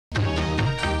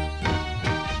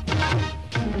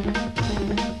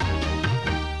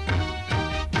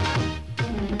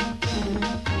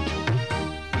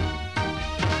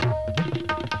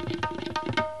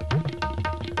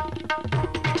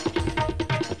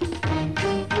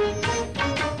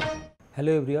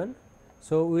Hello everyone.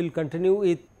 So, we will continue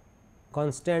with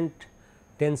constant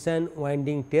tension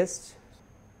winding test.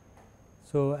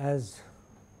 So, as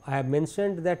I have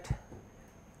mentioned that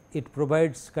it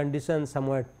provides conditions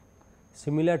somewhat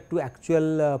similar to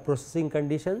actual processing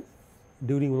conditions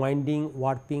during winding,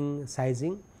 warping,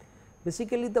 sizing.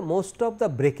 Basically, the most of the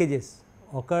breakages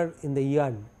occur in the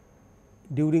yarn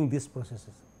during these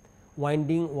processes,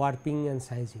 winding, warping and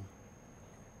sizing.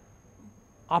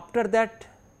 After that,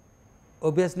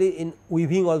 obviously in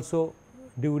weaving also,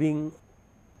 during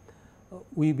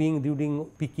weaving, during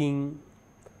picking.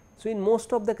 So, in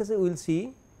most of the cases we will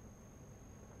see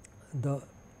the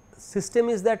system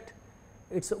is that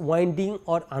it is winding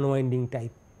or unwinding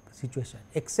type situation,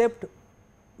 except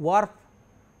warp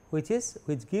which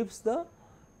gives the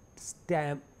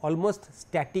almost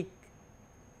static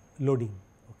loading.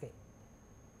 Okay.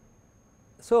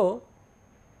 So,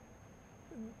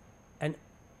 and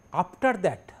after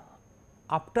that,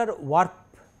 after warp,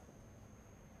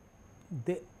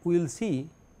 we will see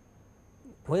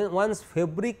when once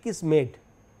fabric is made,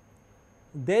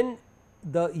 then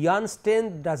the yarn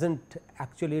strength does not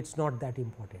actually, it is not that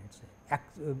important,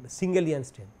 single yarn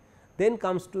strength, then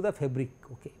comes to the fabric.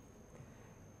 Okay.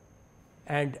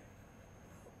 And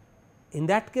in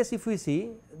that case, if we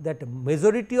see that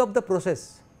majority of the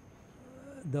process,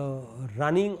 the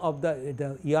running of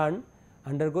the yarn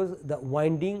undergoes the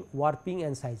winding, warping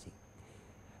and sizing,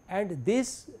 and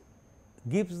this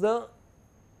gives the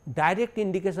direct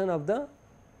indication of the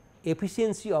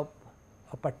efficiency of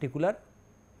a particular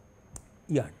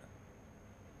yarn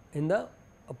in the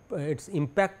its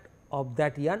impact of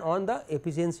that yarn on the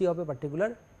efficiency of a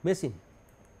particular machine.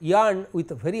 Yarn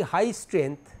with a very high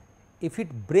strength, if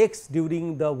it breaks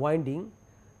during the winding,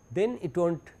 then it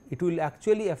will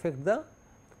actually affect the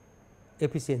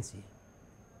efficiency.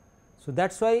 So,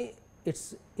 that is why it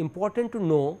is important to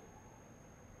know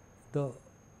the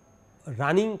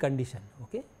running condition,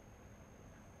 okay,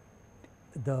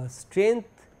 the strength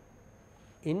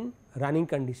in running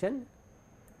condition.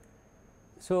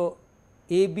 So,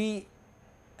 A, B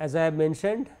as I have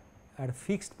mentioned are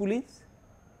fixed pulleys,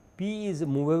 P is a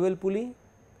movable pulley.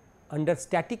 Under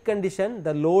static condition,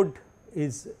 the load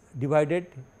is divided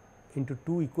into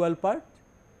two equal parts,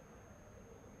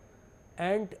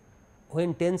 and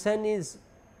when tension is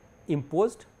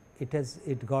imposed,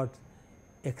 it got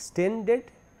extended,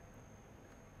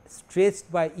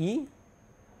 stretched by E.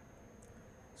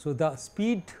 So, the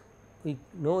speed we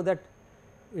know that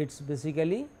it is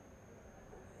basically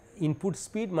input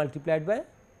speed multiplied by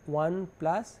 1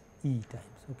 plus E times.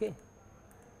 Okay.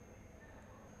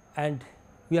 And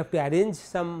we have to arrange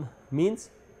some means,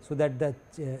 so that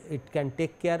it can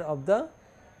take care of the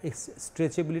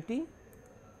stretchability,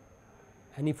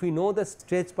 and if we know the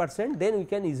stretch percent, then we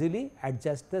can easily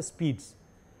adjust the speeds,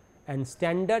 and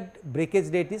standard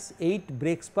breakage rate is 8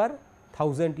 breaks per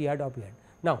 1000 yard of yarn.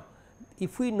 Now,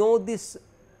 if we know this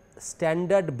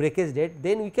standard breakage rate,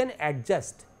 then we can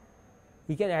adjust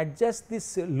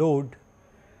this load,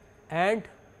 and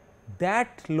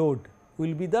that load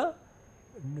will be the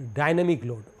dynamic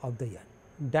load of the yarn.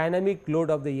 Dynamic load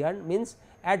of the yarn means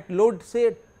at load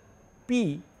say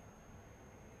P,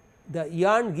 the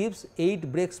yarn gives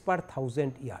 8 breaks per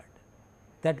 1000 yard.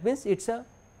 That means it is a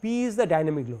P is the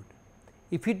dynamic load.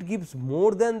 If it gives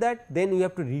more than that, then we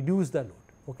have to reduce the load,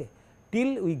 okay,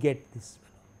 till we get this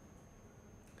value.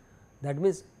 That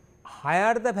means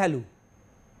higher the value,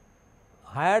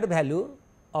 higher value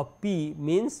of P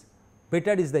means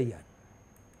better is the yarn.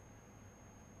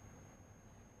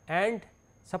 And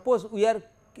suppose we are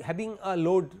having a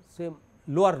load, say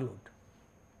lower load,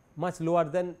 much lower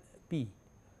than P.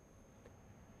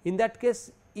 In that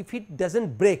case, if it does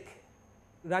not break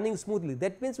running smoothly,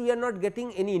 that means we are not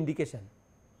getting any indication.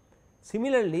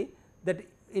 Similarly, that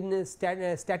in a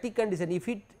static condition, if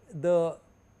the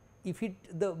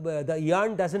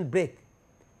yarn does not break,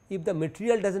 if the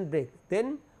material does not break,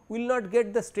 then we will not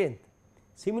get the strength.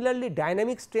 Similarly,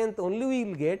 dynamic strength only we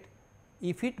will get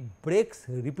if it breaks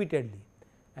repeatedly,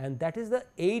 and that is the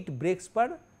 8 breaks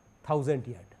per 1000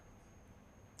 yard,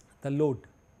 the load.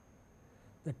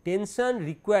 The tension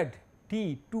required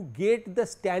T to get the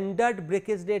standard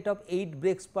breakage rate of 8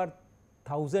 breaks per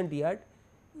 1000 yard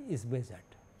is measured.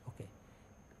 Okay.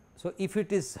 So, if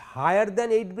it is higher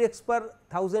than 8 breaks per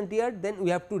 1000 yard, then we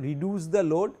have to reduce the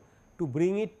load to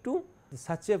bring it to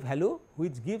such a value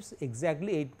which gives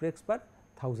exactly 8 breaks per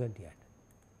 1000 yard.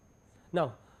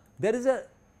 Now, there is a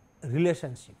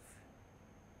relationship.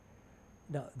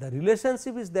 Now, the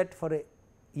relationship is that for a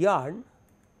yarn,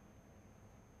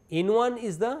 N1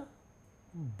 is the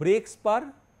breaks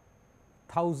per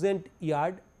 1000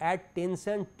 yard at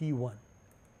tension T1,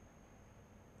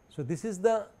 So, this is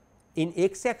the in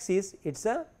x axis it is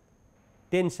a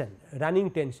tension, running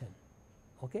tension.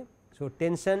 Okay. So,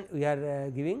 tension we are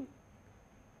giving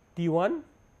T1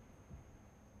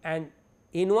 and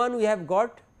N1 we have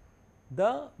got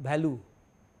the value,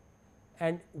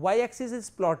 and y axis is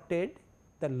plotted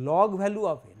the log value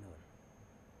of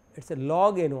N1, it is a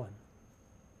log N1.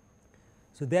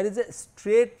 So, there is a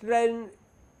straight line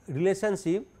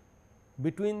relationship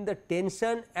between the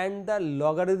tension and the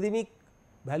logarithmic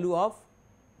value of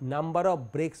number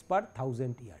of breaks per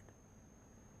 1000 yard.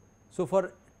 So,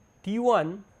 for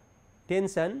T1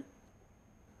 tension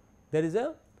there is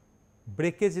a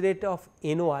breakage rate of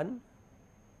N1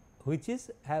 which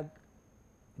is have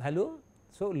value.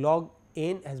 So, log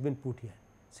n has been put here.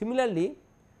 Similarly,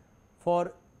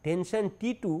 for tension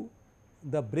T2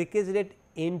 the breakage rate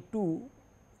N2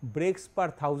 breaks per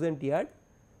 1000 yard.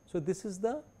 So, this is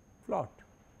the plot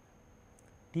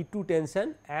T2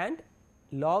 tension and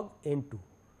log N2.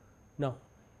 Now,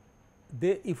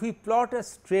 if we plot a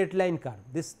straight line curve,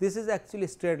 this is actually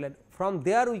straight line, from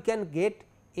there we can get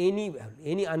any value,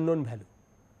 any unknown value.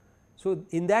 So,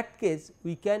 in that case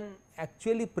we can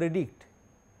actually predict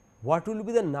what will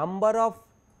be the number of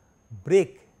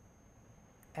break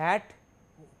at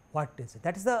what tension,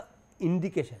 that is the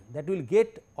indication that will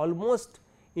get almost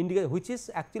indication which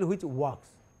is actually which works.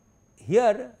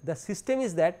 Here the system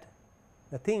is that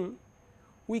the thing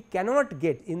we cannot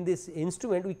get in this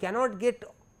instrument, we cannot get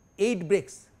 8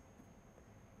 breaks,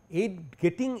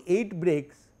 getting 8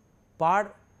 breaks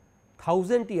per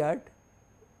 1000 yard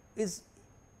is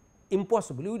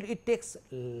impossible. It takes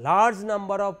large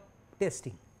number of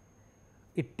testing,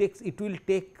 it will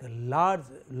take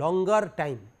longer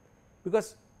time,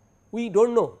 because we do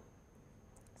not know.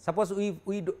 Suppose we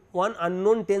one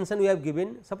unknown tension we have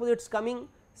given, suppose it is coming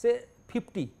say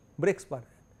 50 breaks per,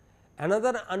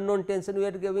 another unknown tension we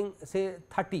are giving say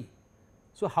 30.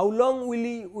 So, how long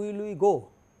will we go?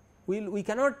 We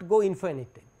cannot go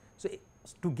infinite time. So,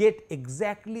 to get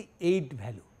exactly 8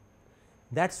 value,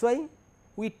 that is why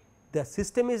the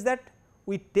system is that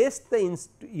we test the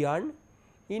yarn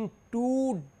in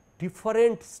 2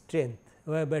 different strength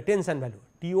tension value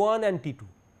T1 and T2,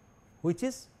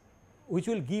 which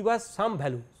will give us some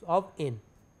values of n.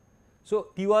 So,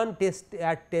 T1 test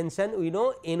at tension we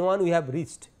know N1 we have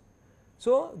reached.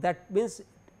 So, that means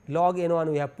log N1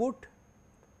 we have put,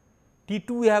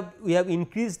 T2 we have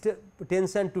increased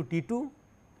tension to T2,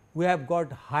 we have got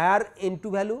higher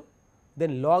N2 value,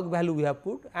 then log value we have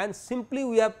put, and simply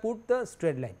we have put the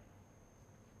straight line.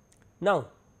 Now,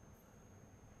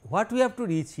 what we have to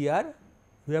reach here?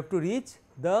 We have to reach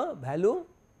the value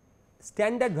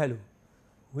standard value,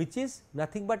 which is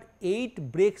nothing but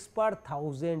 8 breaks per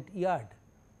 1000 yard.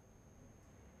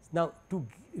 Now, to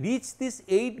reach this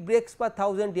 8 breaks per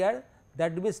 1000 yard,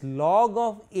 that means log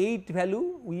of 8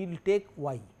 value we will take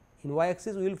y. In y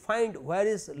axis we will find where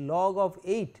is log of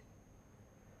 8.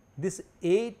 This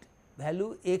 8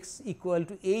 value x equal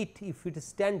to 8 if it is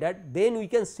standard, then we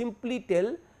can simply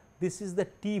tell this is the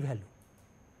t value.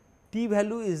 T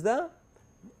value is the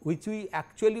which we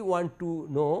actually want to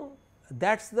know,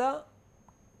 that is the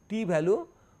t value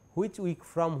which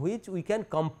from which we can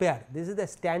compare. This is the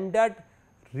standard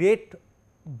rate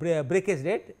breakage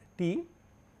rate t,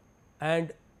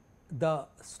 and the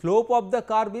slope of the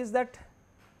curve is that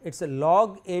it is a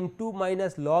log n2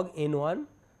 minus log n1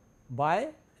 by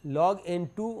log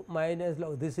n2 minus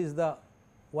log, this is the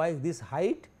y, this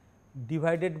height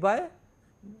divided by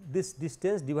this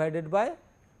distance divided by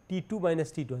T2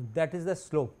 minus T2, that is the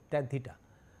slope tan theta.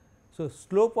 So,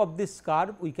 slope of this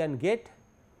curve we can get,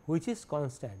 which is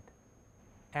constant,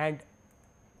 and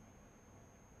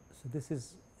so this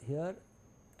is here,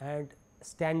 and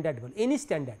standard value any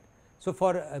standard. So,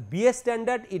 for BS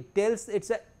standard it tells it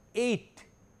is a 8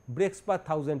 breaks per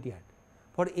 1000 yard.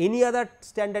 For any other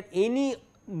standard, any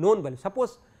known value,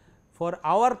 suppose for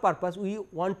our purpose we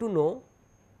want to know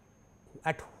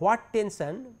at what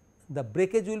tension the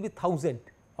breakage will be 1000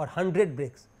 or 100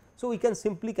 breaks. So, we can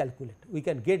simply calculate, we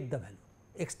can get the value,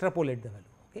 extrapolate the value.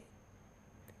 Okay.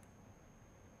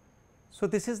 So,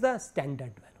 this is the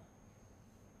standard value.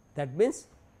 That means,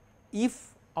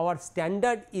 if our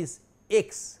standard is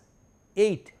x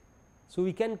 8, so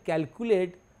we can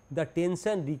calculate the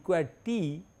tension required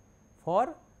T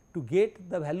for to get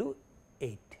the value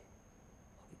 8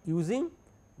 using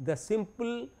the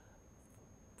simple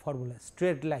formula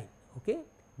straight line. Okay.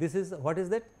 This is what is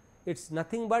that? It is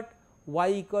nothing but y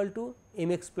equal to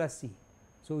mx plus c.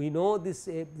 So, we know this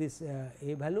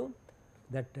a value,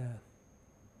 that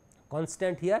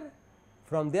constant here,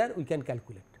 from there we can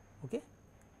calculate. Okay.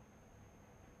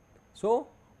 So,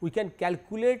 we can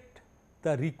calculate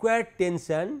the required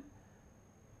tension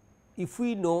if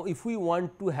we know, if we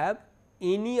want to have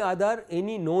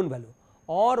any known value,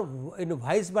 or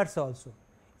vice versa also.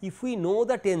 If we know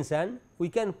the tension, we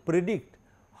can predict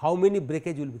how many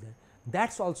breakage will be there, that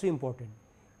is also important.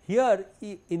 Here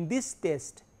in this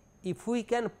test, if we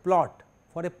can plot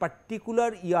for a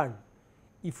particular yarn,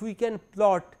 if we can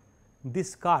plot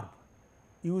this curve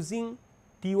using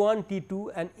T1,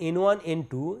 T2 and N1,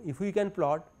 N2, if we can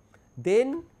plot,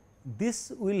 then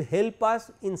this will help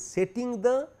us in setting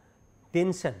the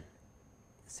tension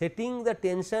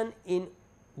in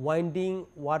winding,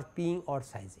 warping or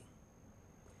sizing.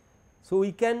 So,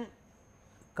 we can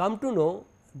come to know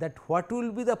that what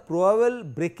will be the probable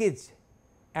breakage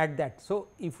at that. So,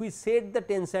 if we set the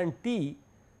tension T,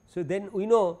 so then we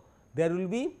know there will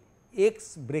be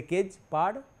x breakage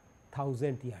per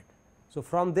 1000 yard. So,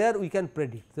 from there we can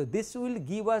predict. So, this will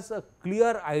give us a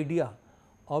clear idea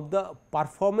of the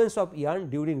performance of yarn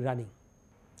during running.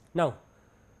 Now,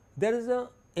 there is a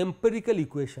empirical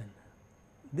equation.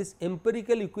 This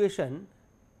empirical equation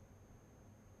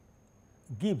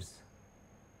gives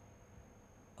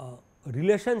a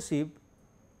relationship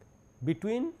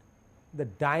between the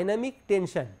dynamic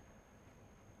tension,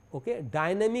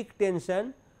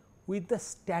 with the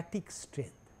static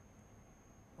strength.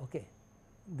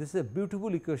 This is a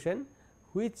beautiful equation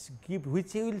which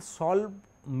will solve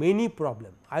many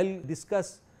problems. I will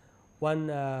discuss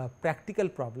one practical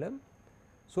problem.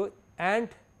 So, and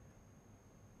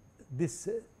this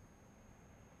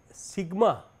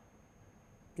sigma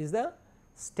is the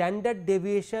standard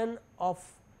deviation of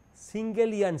single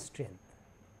yarn strength.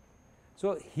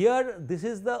 So, here this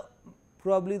is the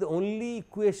probably the only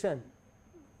equation,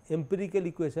 empirical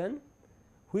equation,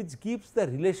 which gives the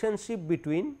relationship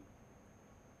between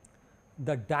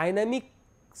the dynamic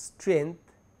strength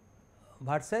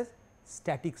versus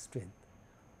static strength,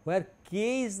 where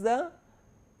K is the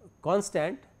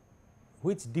constant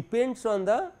which depends on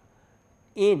the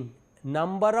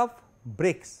number of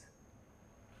breaks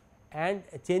and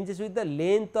changes with the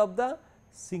length of the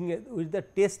with the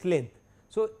test length.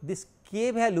 So, this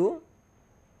K value,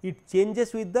 it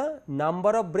changes with the number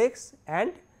of breaks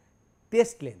and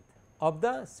test length of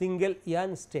the single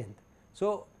yarn strength.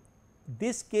 So,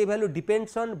 this K value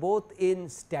depends on both in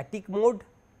static mode,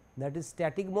 that is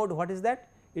static mode, what is that?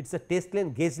 It is a test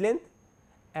length, gauge length,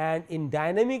 and in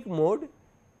dynamic mode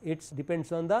it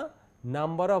depends on the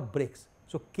number of breaks.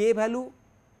 So, K value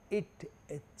it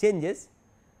changes,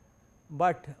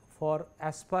 but for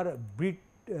as per Brit,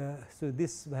 so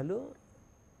this value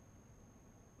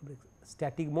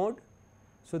static mode.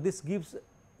 So, this gives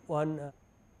one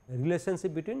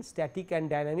relationship between static and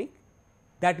dynamic.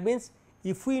 That means,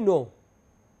 if we know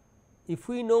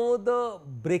the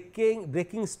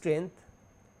breaking strength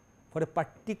for a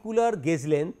particular gauge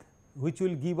length, which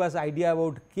will give us idea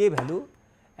about K value,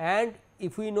 and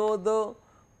if we know the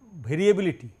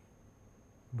variability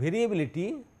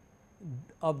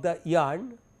of the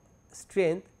yarn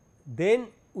strength, then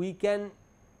we can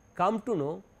come to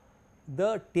know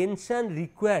the tension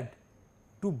required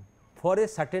for a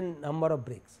certain number of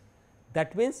breaks.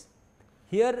 That means,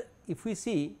 here if we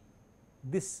see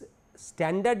this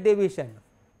standard deviation,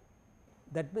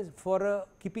 that means for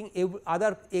keeping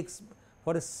other x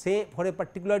for a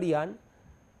particular yarn,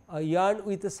 a yarn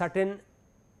with a certain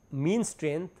mean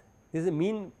strength, this is a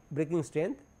mean breaking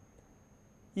strength.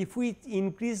 If we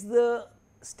increase the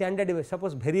standard deviation,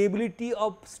 suppose variability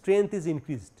of strength is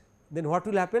increased, then what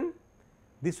will happen?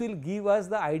 This will give us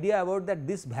the idea about that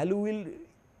this value will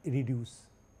reduce,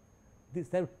 this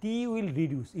time T will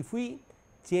reduce. If we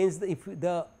change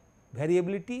the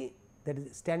variability, that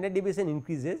is standard deviation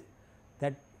increases,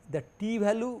 that the T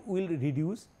value will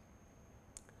reduce.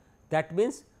 That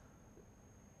means,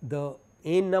 the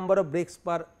n number of breaks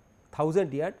per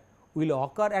 1000 yard will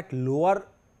occur at lower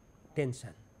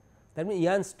tension. That means,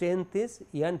 yarn strength is,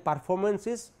 yarn performance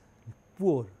is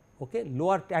poor,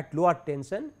 at lower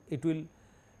tension it will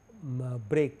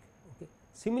break.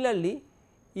 Similarly,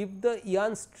 if the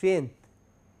yarn strength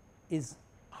is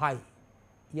high,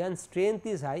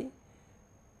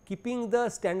 keeping the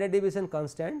standard deviation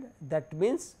constant, that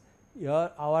means,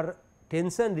 our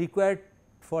tension required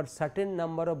for certain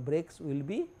number of breaks will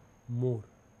be more.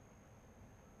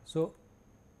 So,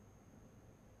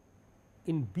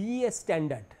 in BS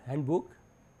standard handbook,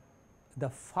 the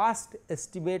first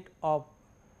estimate of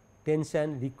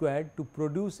tension required to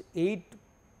produce 8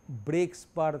 breaks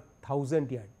per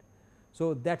 1000 yard.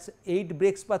 So, that is 8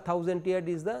 breaks per 1000 yard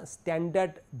is the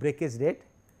standard breakage rate,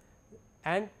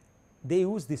 and they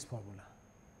use this formula.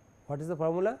 What is the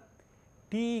formula?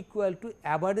 T equal to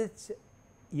average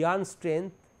yarn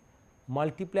strength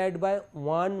multiplied by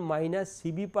 1 minus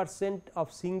CB%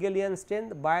 of single yarn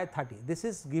strength by 30. This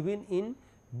is given in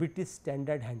British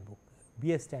Standard Handbook,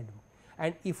 BS Standard Book.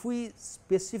 And if we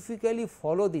specifically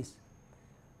follow this,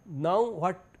 now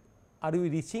what are we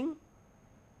reaching?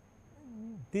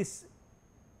 This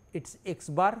it is x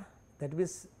bar, that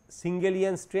means single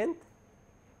yarn strength,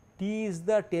 T is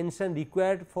the tension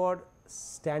required for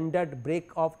standard break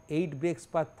of 8 breaks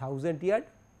per 1000 yard,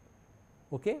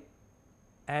 okay.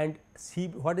 And C,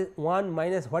 what is 1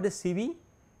 minus what is CB?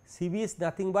 CB is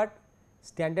nothing but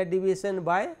standard deviation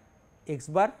by x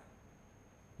bar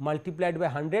multiplied by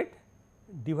 100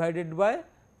 divided by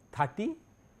 30,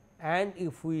 and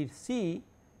if we see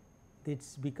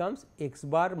this becomes x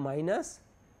bar minus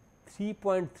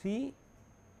 3.3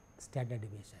 standard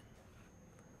deviation.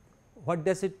 What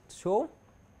does it show?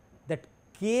 That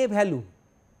k value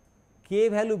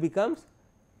becomes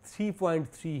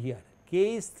 3.3 here.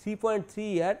 K is 3.3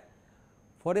 here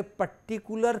for a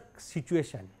particular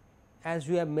situation, as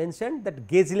we have mentioned that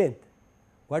gauge length.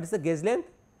 What is the gauge length?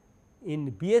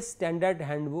 In BS Standard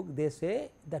Handbook they say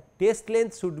the test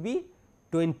length should be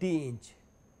 20 inch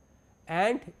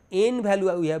and N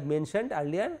value we have mentioned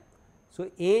earlier. So,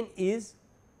 N is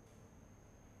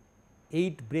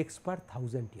 8 breaks per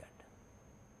 1000 yard.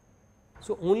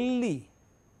 So, only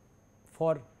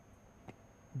for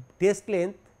test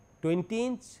length 20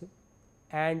 inch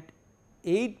and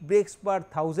 8 breaks per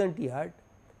 1000 yard,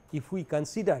 if we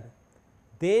consider,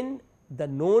 then the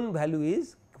known value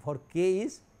is for K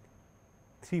is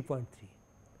 3.3,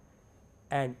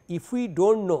 and if we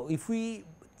do not know, if we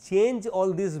change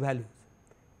all these values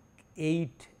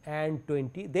 8 and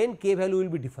 20, then K value will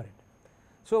be different.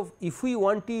 So, if we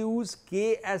want to use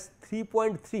K as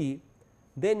 3.3,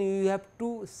 then you have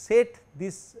to set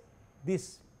this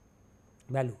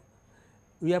value.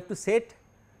 We have to set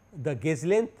the gauge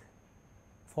length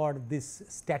for this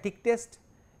static test,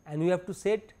 and we have to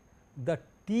set the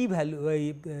T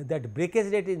value that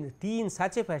breakage rate in T in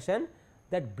such a fashion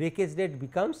that breakage rate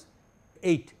becomes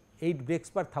 8 breaks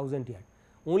per 1000 yard.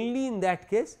 Only in that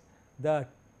case the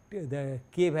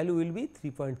K value will be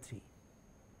 3.3.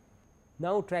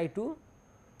 Now, try to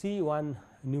see one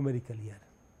numerical here.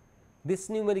 This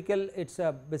numerical it is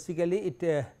basically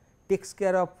it takes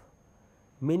care of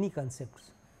many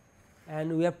concepts,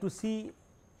 and we have to see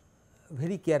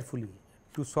very carefully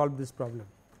to solve this problem,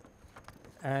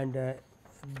 and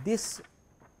this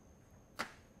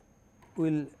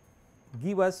will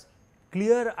give us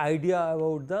clear idea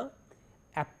about the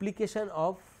application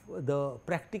of the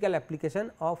practical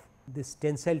application of this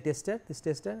tensile tester, this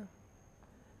tester.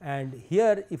 And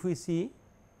here if we see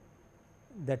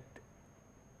that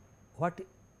what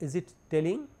is it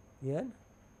telling here,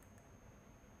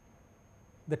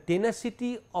 the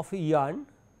tenacity of a yarn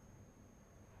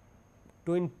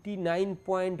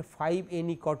 29.5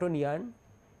 NE cotton yarn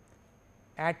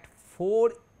at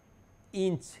 4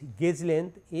 inch gauge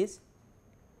length is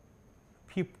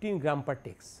 15 gram per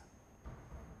tex.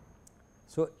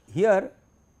 So, here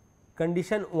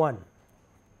condition 1,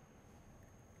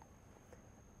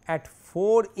 at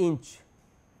 4 inch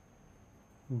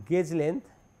gauge length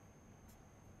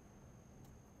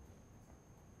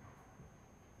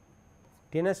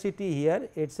tenacity here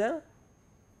it is a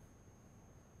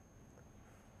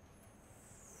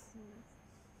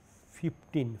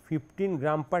 15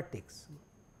 gram per tex,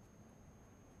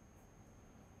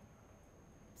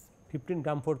 15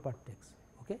 gram per tex,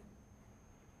 okay,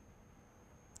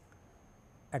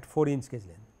 at 4 inch gauge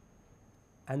length,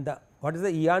 and the what is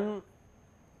the yarn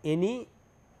NE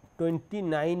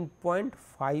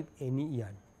 29.5 NE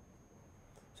yarn.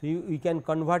 So, you can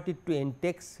convert it to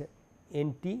NTEX,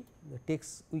 NT, the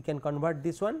text we can convert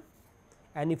this one,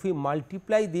 and if we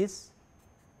multiply this,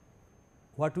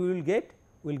 what we will get?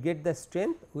 We will get the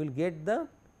strength, we will get the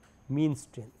mean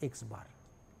strength x bar.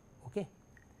 Okay.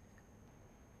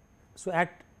 So,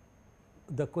 at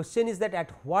the question is that at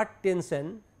what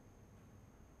tension,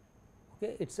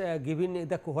 okay, it is given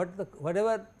the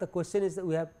whatever the question is that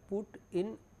we have put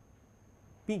in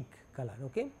pink color.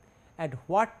 Okay. At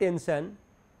what tension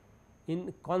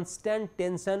in constant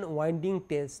tension winding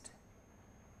test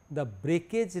the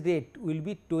breakage rate will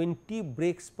be 20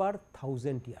 breaks per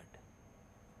 1000 yard.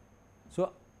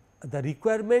 So, the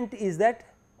requirement is that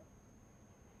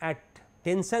at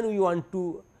tension we want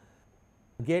to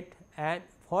get and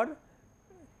for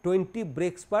 20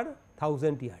 breaks per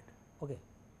 1000 yard. Okay.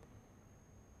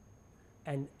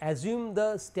 And assume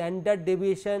the standard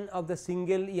deviation of the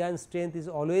single yarn strength is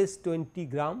always 20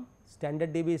 gram,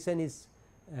 standard deviation is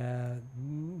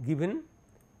given,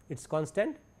 it is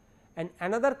constant, and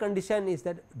another condition is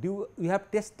that we have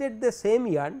tested the same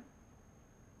yarn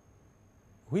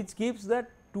which gives the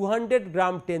 200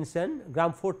 gram tension,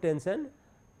 gram 4 tension,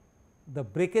 the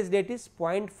breakage rate is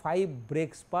 0.5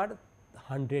 breaks per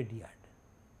 100 yard.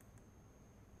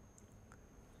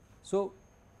 So,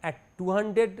 at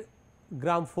 200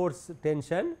 gram force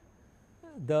tension,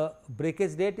 the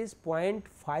breakage rate is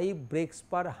 0.5 breaks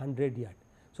per 100 yard.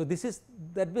 So, this is,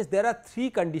 that means there are 3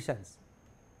 conditions.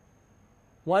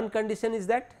 One condition is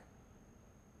that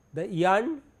the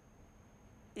yarn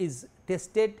is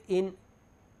tested in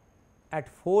at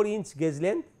 4-inch gauge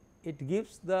length, it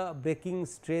gives the breaking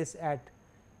stress at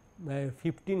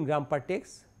 15 gram per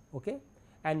tex, okay.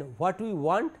 And what we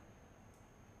want,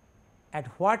 at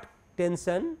what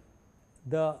tension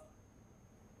the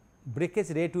breakage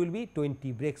rate will be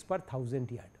 20 breaks per 1000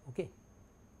 yard. Okay.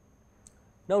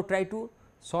 Now, try to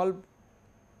solve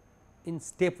in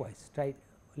stepwise, try,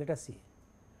 let us see,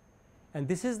 and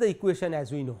this is the equation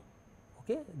as we know.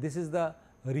 Okay. This is the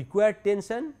required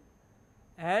tension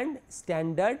and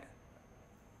standard,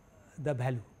 the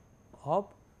value of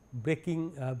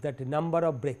breaking, that number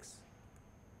of breaks.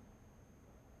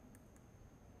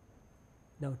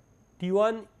 Now, T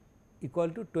 1 equal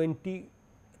to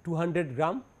 200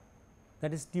 gram,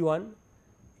 that is T 1.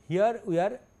 Here we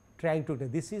are trying to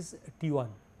take, this is T 1.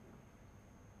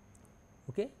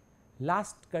 Okay.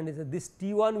 Last condition, this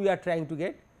T 1 we are trying to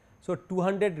get. So,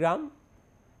 200 gram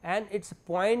and it is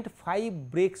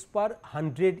 0.5 breaks per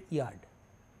 100 yard,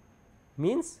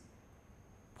 means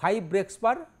 5 breaks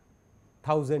per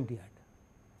 1000 yard.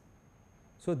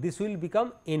 So, this will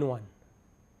become N 1.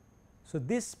 So,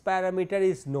 this parameter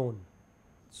is known.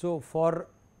 So, for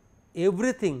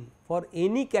everything, for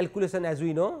any calculation, as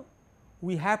we know,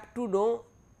 we have to know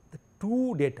the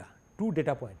two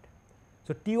data point.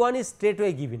 So, T 1 is straight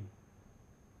away given.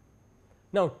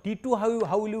 Now, T 2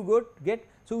 how will you get?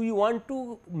 So, we want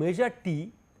to measure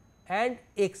T and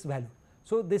x value.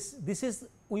 So, this is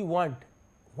we want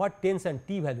what tension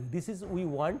T value, this is we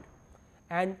want,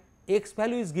 and x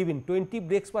value is given 20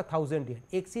 breaks per 1000 yard,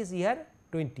 x is here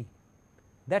 20,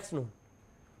 that is known,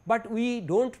 but we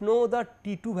do not know the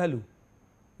T 2 value,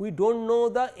 we do not know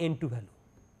the N 2 value,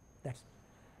 that is.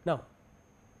 Now,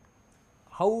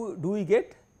 how do we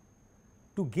get?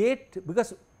 To get,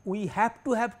 because we have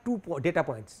to have two data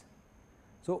points.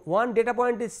 So, one data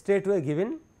point is straight away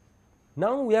given,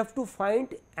 now we have to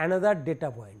find another data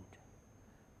point.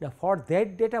 Now, for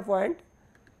that data point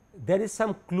there is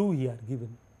some clue here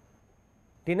given.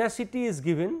 Tenacity is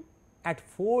given at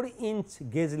 4-inch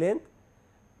gauge length,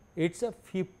 it is a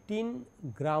 15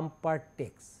 gram per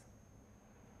tex.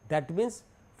 That means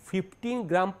 15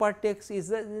 gram per tex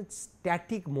is a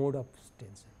static mode of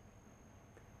tension,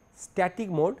 static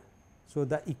mode. So,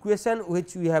 the equation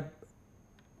which we have,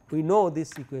 we know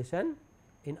this equation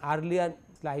in earlier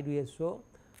slide we have shown,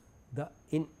 the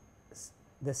in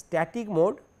the static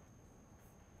mode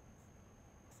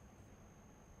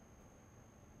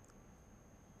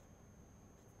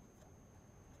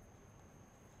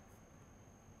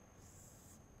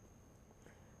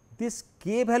this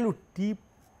k value T,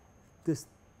 this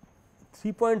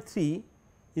 3.3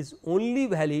 is only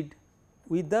valid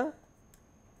with the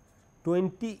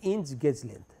 20-inch gauge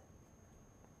length.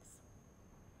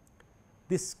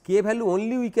 This k value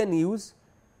only we can use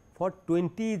for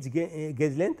 20-inch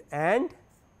gauge length, and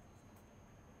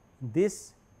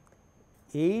this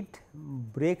 8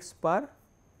 breaks per.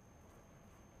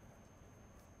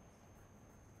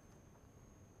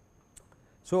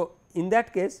 So, in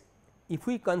that case, if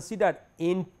we consider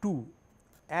N 2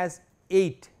 as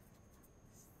 8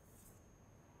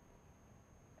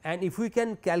 and if we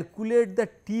can calculate the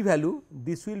T value,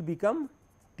 this will become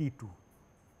T 2,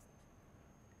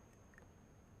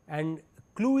 and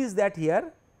clue is that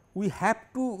here we have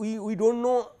to, we do not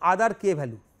know other k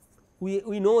value,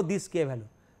 we know this k value,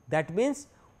 that means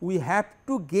we have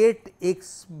to get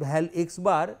x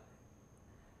bar,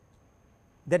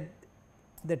 that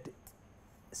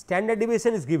standard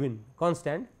deviation is given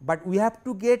constant, but we have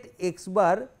to get x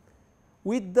bar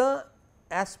with the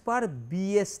as per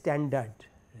BS standard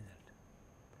result.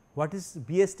 What is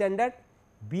BS standard?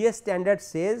 BS standard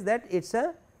says that it is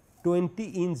a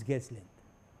 20-inch gauge length,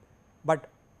 but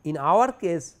in our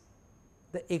case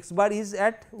the x bar is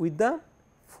at with the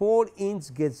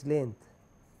 4-inch gauge length.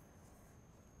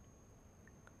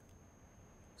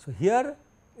 So, here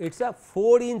it is a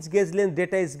 4-inch gauge length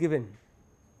data is given.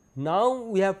 Now,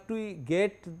 we have to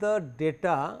get the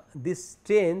data, this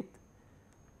strength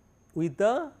with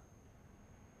the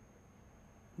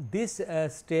this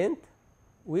strength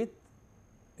with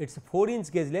it is a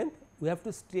 4-inch gauge length, we have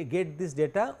to get this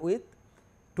data with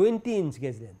 20-inch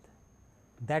gauge length.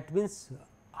 That means,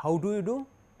 how do you do?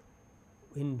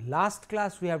 In last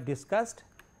class we have discussed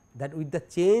that with the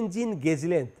change in gauge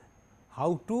length,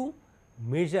 how to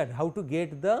measure, how to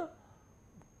get the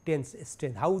tense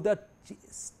strength, how the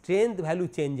strength value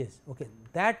changes, okay,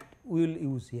 that we will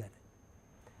use here.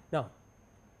 Now,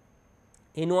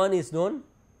 N1 is known,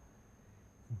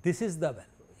 this is the value.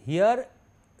 Here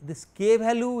this k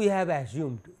value we have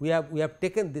assumed, we have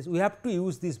taken this, we have to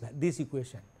use this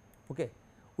equation. Okay.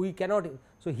 We cannot.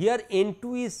 So, here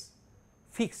N2 is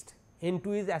fixed,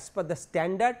 N2 is as per the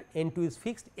standard, N2 is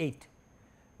fixed 8.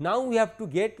 Now, we have to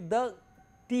get the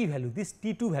T value, this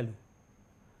T2 value.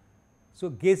 So,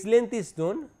 gauge length is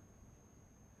known.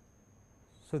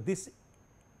 So, this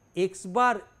x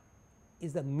bar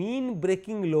is the mean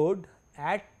breaking load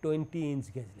at 20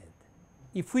 inch gauge length.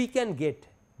 If we can get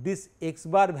this x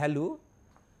bar value,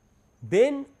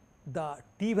 then the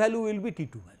T value will be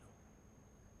T2 value,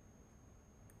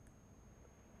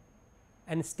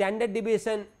 and standard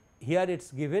deviation here it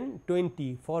is given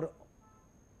 20 for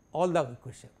all the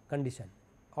condition,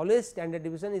 always standard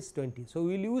deviation is 20. So,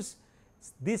 we will use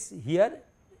this here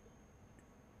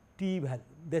T value,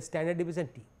 the standard deviation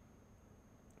T,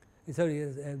 sorry,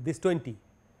 this 20.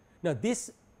 Now,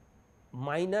 this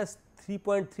minus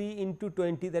 3.3 into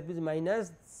 20, that means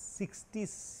minus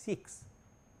 66,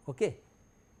 okay.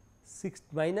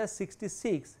 Minus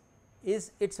 66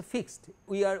 is it is fixed,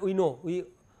 we know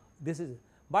this is,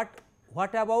 but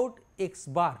what about x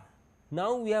bar?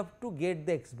 Now, we have to get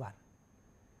the x bar.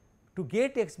 To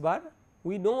get x bar,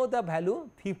 we know the value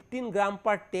 15 gram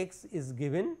per tex is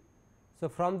given. So,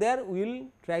 from there we will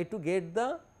try to get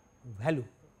the value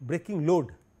breaking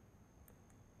load.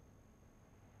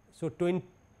 So,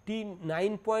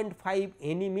 29.5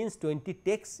 Ne means 20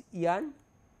 tex yarn,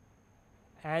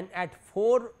 and at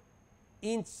 4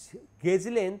 inch gauge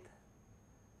length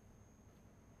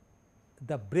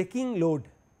the breaking load.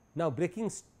 Now,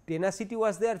 breaking tenacity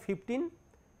was there 15,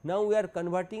 now we are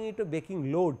converting it to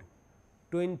breaking load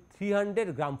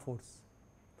 300 gram force.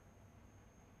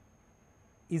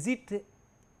 Is it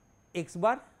x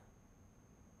bar?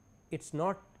 It is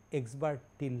not x bar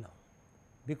till now,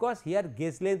 because here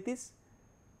gauge length is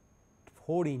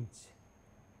 4 inch.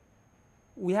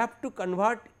 We have to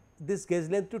convert this gauge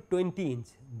length to 20 inch,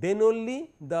 then only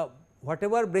the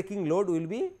whatever breaking load will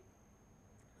be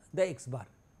the x bar.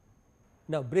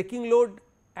 Now, breaking load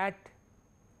at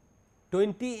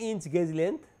 20 inch gauge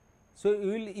length. So, we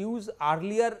will use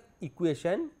earlier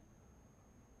equation,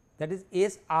 that is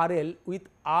SRL with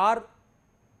R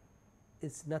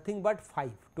is nothing but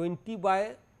 5, 20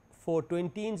 by 4,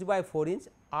 20 inch by 4 inch,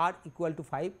 R equal to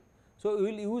 5. So, we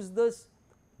will use this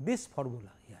formula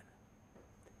here.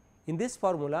 In this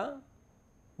formula,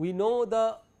 we know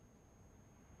the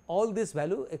all this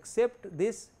value except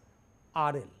this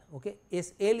RL, okay.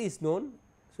 SL is known.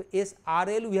 So,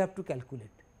 SRL we have to calculate,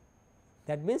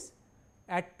 that means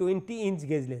at 20 inch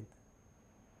gauge length,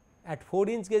 at 4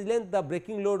 inch gauge length the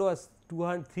breaking load was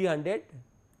 300.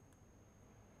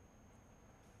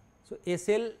 So,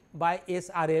 SL by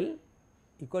SRL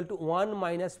equal to 1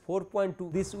 minus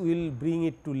 4.2, this we will bring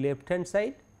it to left hand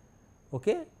side,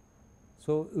 okay.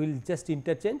 So, we will just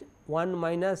interchange 1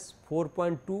 minus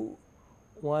 4.2,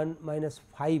 1 minus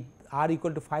 5, R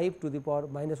equal to 5 to the power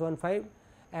minus 1 5,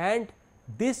 and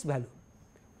this value,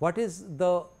 what is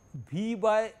the V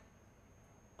by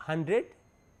 100,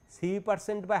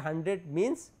 CV% by 100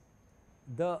 means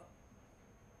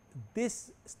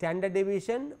this standard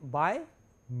deviation by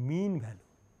mean value.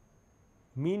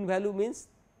 Mean value means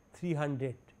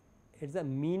 300, it is the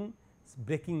mean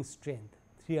breaking strength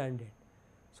 300.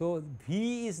 So,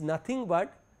 V is nothing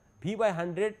but V by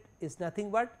 100 is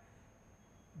nothing but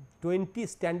 20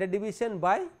 standard deviation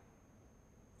by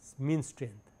mean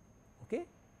strength, okay.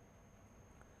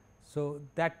 So,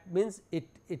 that means it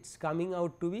is coming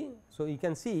out to be. So, you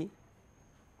can see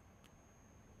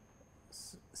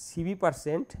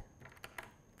CV%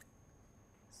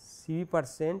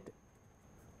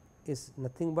 is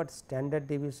nothing but standard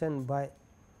deviation by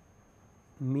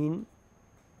mean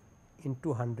into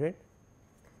 100.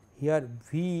 Here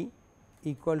V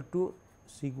equal to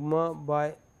sigma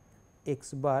by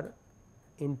x bar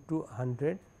into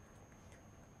 100,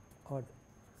 or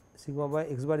sigma by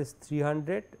x bar is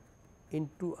 300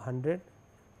 into 100.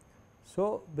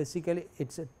 So, basically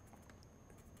it is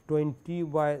 20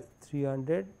 by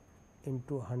 300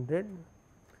 into 100.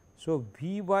 So,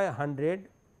 V by 100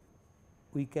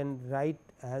 we can write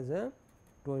as a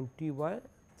 20 by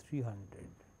 300,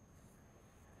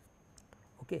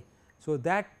 okay. So,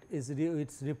 that is it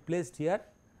is replaced here.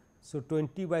 So,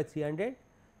 20 by 300.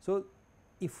 So,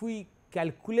 if we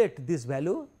calculate this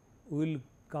value, we will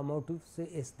come out to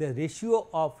say the ratio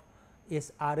of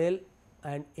SRL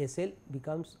and SL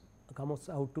becomes comes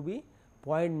out to be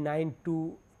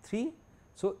 0.923.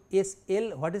 So,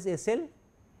 SL, what is SL?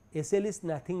 SL is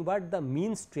nothing but the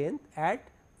mean strength at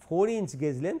 4 inch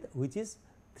gauge length, which is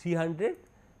 300.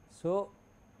 So,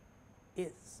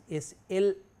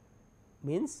 SL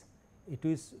means it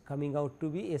is coming out to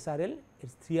be SRL, it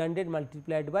is 300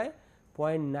 multiplied by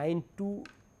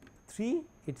 0.923,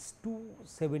 it is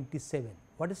 277.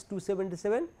 What is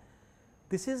 277?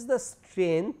 This is the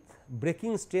strength,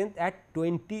 breaking strength at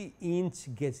 20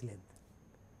 inch gauge length.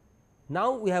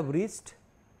 Now, we have reached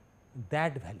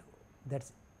that value, that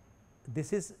is,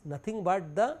 this is nothing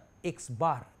but the x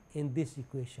bar in this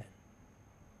equation.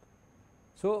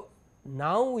 So,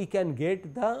 now we can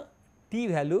get the T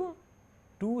value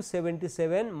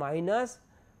 277 minus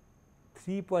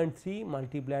 3.3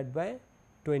 multiplied by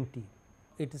 20.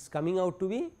 It is coming out to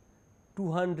be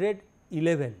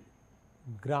 211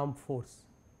 gram force,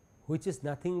 which is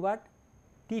nothing but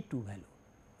T2 value.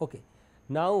 Okay.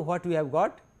 Now, what we have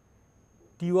got?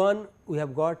 T1 we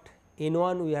have got,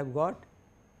 N1 we have got,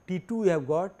 T2 we have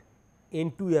got,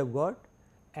 N2 we have got,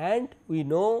 and we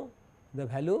know the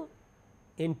value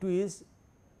N2 is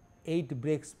 8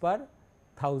 breaks per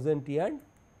 1000 yard.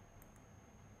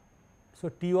 So,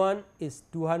 T1 is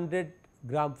 200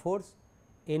 gram force,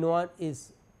 N1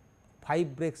 is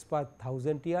 5 breaks per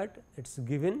 1000 yard, it is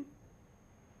given,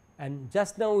 and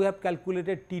just now we have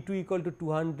calculated T2 equal to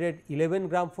 211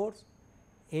 gram force,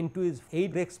 N2 is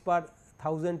 8 breaks per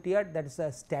 1000 yard, that is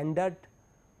a standard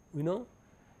we know,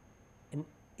 and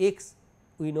x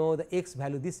we know the x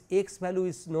value, this x value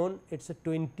is known, it is a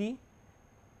 20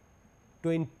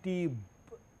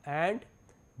 and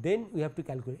then we have to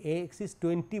calculate x is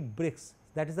 20 breaks,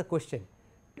 that is the question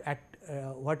at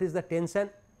what is the tension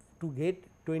to get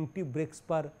 20 breaks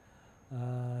per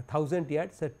 1000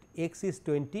 yards. So, x is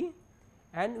 20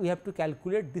 and we have to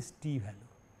calculate this T value,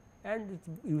 and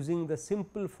using the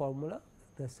simple formula,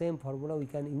 the same formula we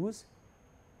can use.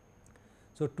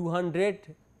 So,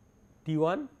 200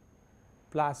 T1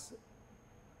 plus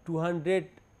 200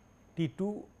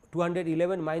 T2,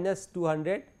 211 minus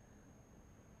 200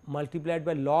 multiplied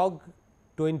by log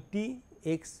 20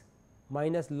 x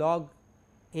minus log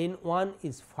N1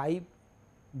 is 5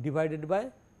 divided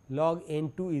by log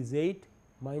N2 is 8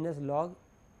 minus log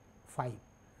 5.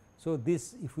 So,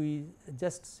 this if we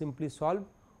just simply solve,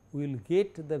 we will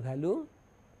get the value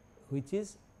which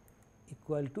is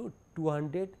equal to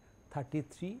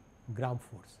 233 gram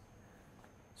force.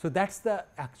 So, that is the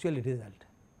actual result.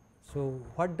 So,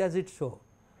 what does it show?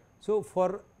 So,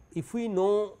 for if we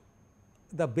know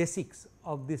the basics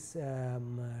of this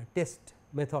test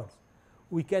methods,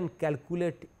 we can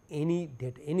calculate any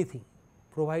data, anything,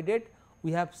 provided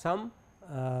we have some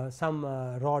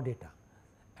raw data.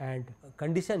 And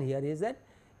condition here is that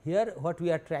here what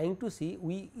we are trying to see,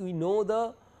 we know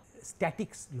the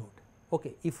statics load.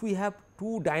 Okay. If we have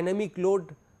two dynamic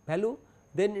load value,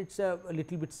 then it is a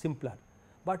little bit simpler,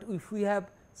 but if we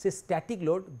have say static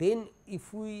load, then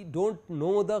if we do not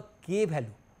know the K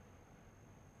value,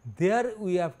 there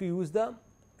we have to use the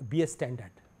BS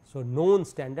standard. So, known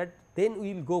standard, then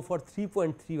we will go for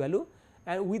 3.3 value,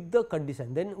 and with the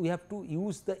condition, then we have to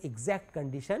use the exact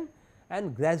condition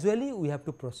and gradually we have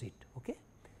to proceed. Okay.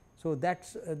 So, that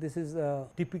is this is a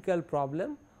typical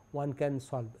problem one can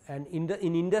solve, and in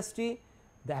industry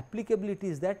the applicability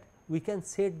is that we can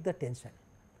set the tension,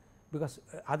 because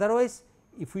otherwise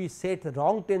if we set the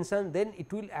wrong tension, then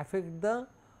it will affect the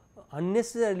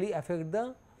unnecessarily affect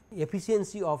the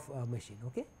efficiency of machine.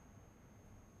 Okay.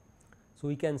 So,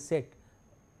 we can set,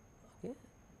 okay,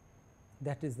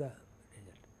 that is the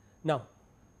result. Now,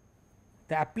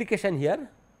 the application here,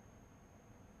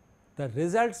 the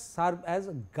results serve as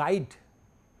a guide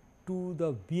to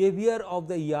the behavior of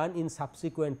the yarn in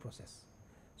subsequent process.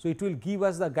 So, it will give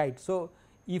us the guide. So,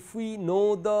 if we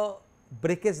know the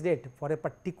breakage rate for a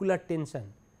particular tension,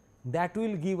 that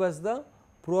will give us the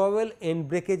probable end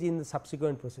breakage in the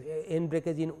subsequent process, end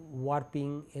breakage in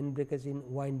warping, end breakage in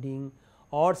winding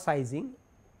or sizing,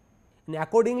 and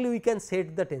accordingly we can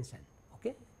set the tension.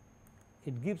 Okay.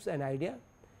 It gives an idea,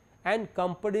 and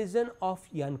comparison of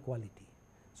yarn quality.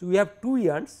 So, we have two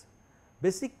yarns.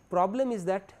 Basic problem is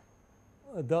that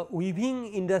the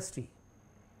weaving industry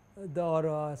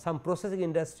or some processing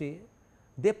industry,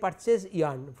 they purchase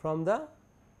yarn from the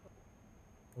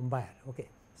buyer, okay,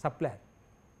 supplier.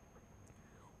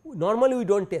 Normally we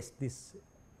do not test this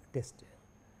test,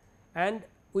 and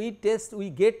we test, we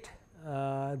get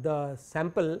the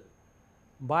sample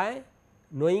by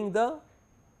knowing the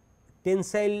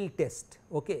tensile test,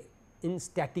 okay, in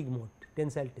static mode,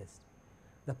 tensile test.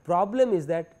 The problem is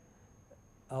that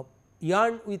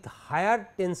yarn with higher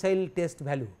tensile test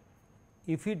value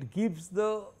if it gives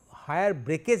the higher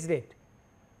breakage rate,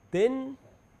 then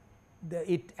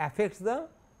it affects the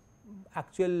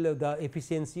actual the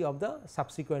efficiency of the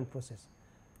subsequent process.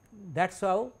 That is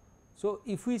how. So,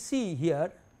 if we see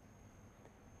here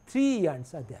 3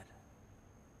 yarns are there,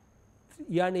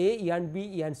 yarn A, yarn B,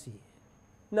 yarn C.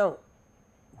 Now,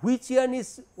 which yarn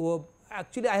is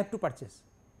actually I have to purchase.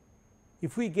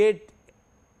 If we get,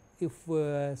 if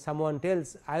someone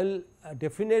tells, I will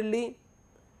definitely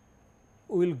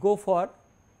will go for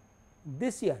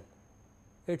this yarn,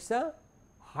 it is a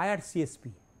higher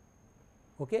CSP,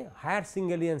 okay, higher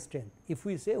single yarn strength. If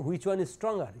we say which one is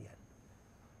stronger yarn,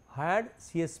 higher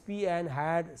CSP and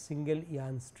higher single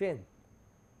yarn strength,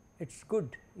 it is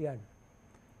good yarn,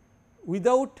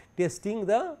 without testing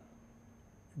the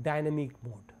dynamic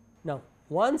mode. Now,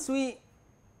 once we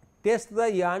test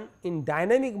the yarn in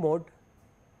dynamic mode,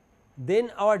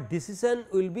 then our decision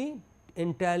will be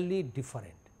entirely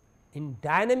different. In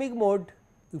dynamic mode,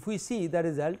 if we see the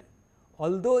result,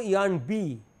 although yarn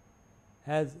B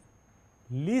has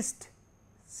least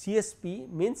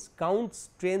CSP, means count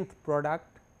strength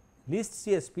product, least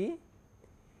CSP,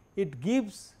 it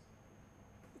gives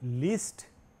least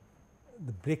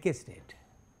the breakage rate.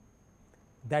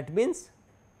 That means,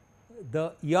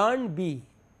 the yarn B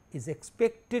is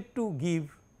expected to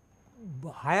give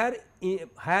higher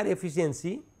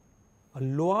efficiency, a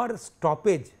lower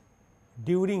stoppage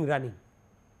during running,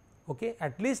 okay,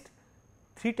 at least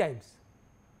 3 times.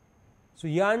 So,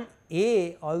 yarn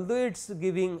A, although it is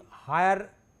giving higher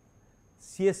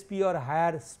CSP or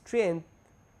higher strength,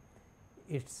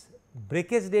 its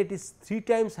breakage rate is 3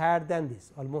 times higher than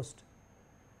this almost.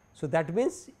 So, that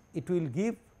means, it will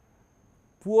give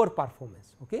poor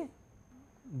performance. Okay.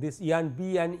 This yarn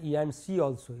B and yarn C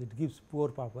also it gives poor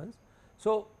performance.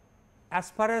 So,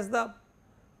 as far as the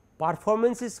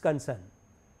performance is concerned,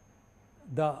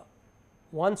 the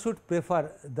one should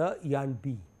prefer the yarn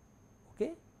B,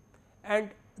 okay.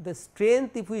 And the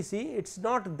strength, if we see, it is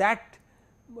not that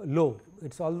low,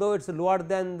 it is, although it is lower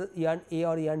than the yarn A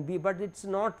or yarn B, but it is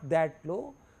not that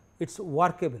low, it is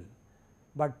workable.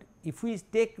 But if we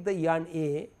take the yarn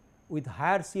A with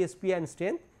higher CSP and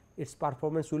strength, its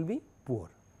performance will be poor.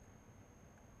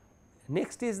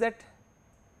 Next is that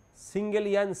single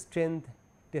yarn strength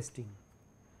testing.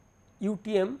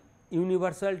 UTM,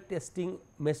 universal testing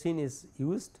machine, is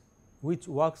used, which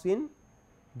works in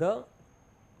the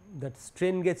that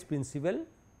strain gauge principle,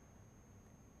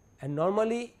 and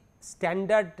normally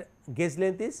standard gauge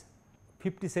length is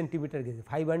 50 centimeter gauge,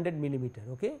 500 millimeter,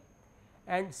 okay,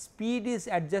 and speed is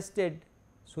adjusted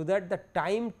so that the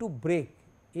time to break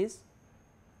is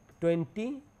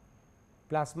 20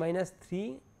 plus minus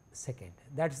 3 second.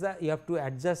 That is the, you have to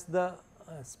adjust the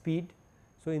speed.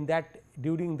 So, in that,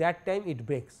 during that time it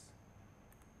breaks.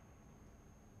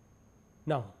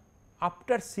 Now,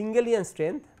 after single yarn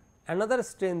strength, another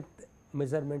strength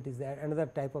measurement is there, another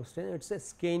type of strength, it is a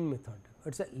skein method,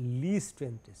 it is a least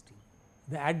strength testing.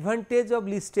 The advantage of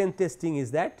least strength testing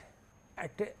is that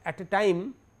at a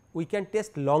time we can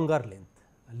test longer length,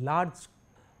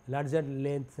 larger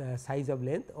length, size of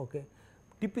length. Okay.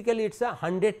 Typically, it is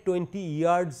 120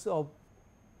 yards of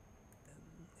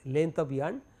length of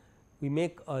yarn, we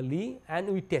make a lee and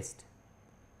we test.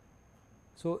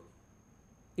 So,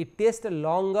 it tests a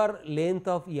longer length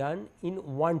of yarn in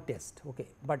one test, okay.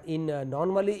 But in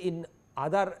normally in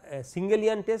other single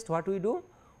yarn test, what we do?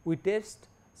 We test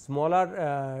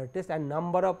smaller test and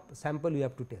number of sample we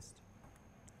have to test.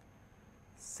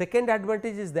 Second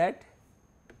advantage is that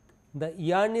the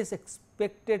yarn is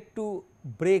expected to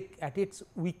break at its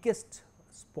weakest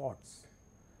spots.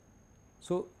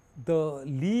 So, the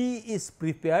lee is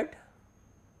prepared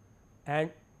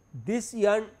and this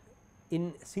yarn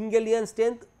in single yarn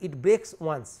strength it breaks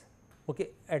once, okay,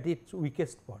 at its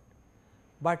weakest spot,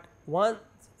 but once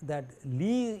that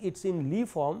lee, it is in lee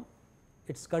form,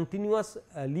 it is continuous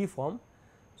lee form.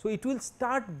 So, it will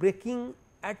start breaking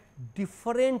at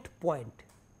different point.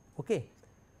 Okay.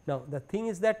 Now, the thing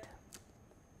is that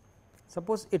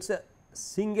suppose it is a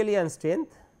single yarn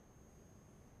strength,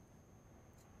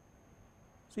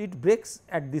 so it breaks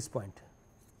at this point,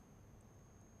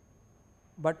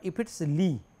 but if it is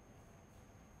lee,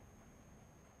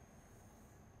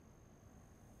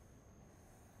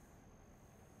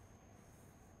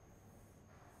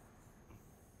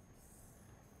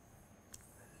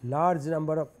 large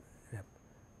number of rep.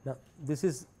 Now, this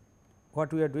is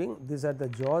what we are doing, these are the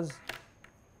jaws,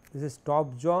 this is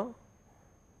top jaw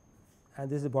and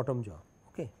this is bottom jaw.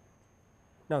 Okay.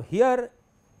 Now, here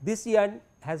this yarn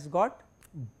has got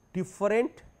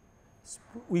different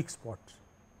weak spots.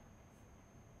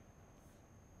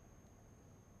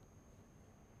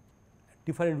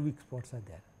 different weak spots are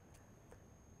there.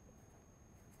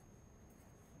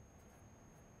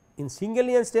 In single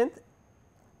yarn strength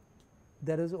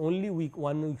there is only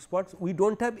one weak spots. We do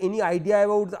not have any idea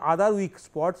about the other weak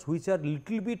spots which are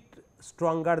little bit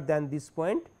stronger than this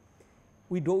point.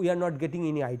 We are not getting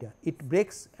any idea. It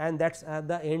breaks and that is at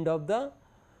the end of the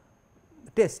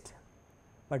test.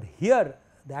 But here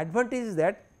the advantage is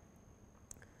that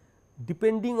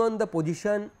depending on the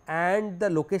position and the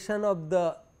location of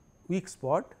the weak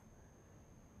spot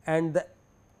and the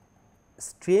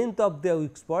strength of the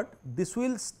weak spot, this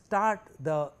will start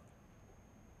the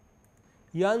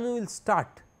yarn will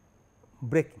start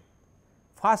breaking.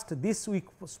 First this weak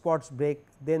spots break,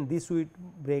 then this will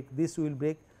break, this will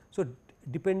break. So,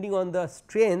 depending on the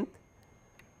strength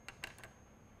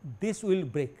this will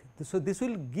break. So, this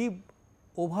will give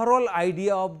overall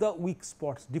idea of the weak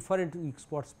spots, different weak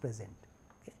spots present.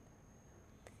 Okay.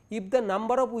 If the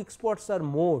number of weak spots are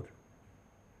more,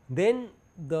 then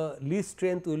the least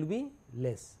strength will be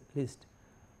least,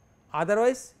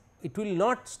 otherwise it will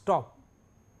not stop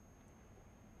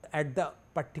at the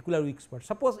particular weak spot.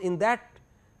 Suppose in that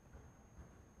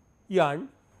yarn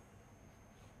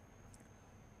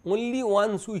only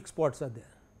one weak spots are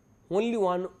there, only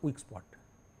one weak spot.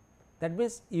 That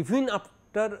means, even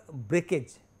after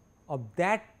breakage of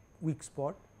that weak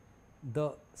spot,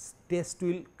 the test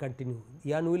will continue.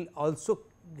 Yarn will also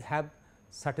have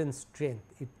certain strength,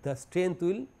 the strength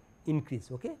will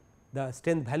increase, okay? The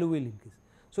strength value will increase.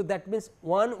 So, that means,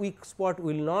 one weak spot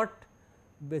will not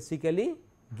basically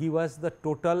give us the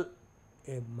total,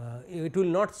 it will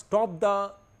not stop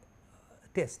the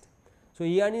test. So,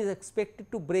 yarn is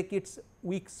expected to break its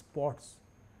weak spots,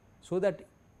 so that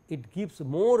it gives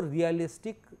more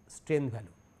realistic strength value.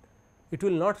 It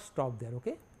will not stop there.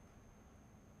 Okay.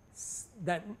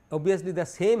 That obviously, the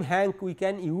same hank we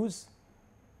can use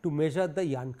to measure the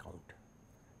yarn count.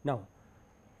 Now,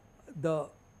 the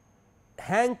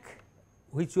hank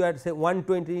which we had say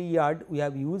 120 yard we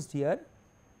have used here.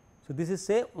 So, this is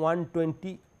say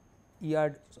 120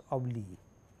 yards of Lee,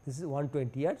 this is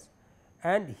 120 yards,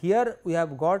 and here we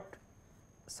have got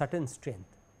certain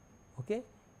strength, okay.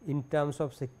 In terms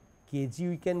of say kg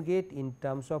we can get, in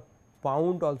terms of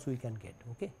pound also we can get.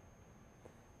 Okay.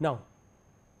 Now,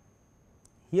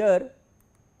 here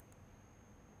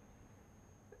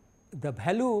the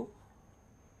value,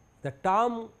 the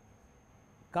term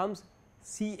comes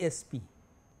CSP.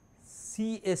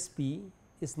 CSP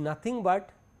is nothing but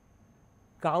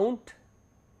count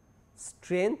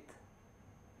strength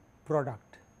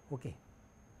product. Okay.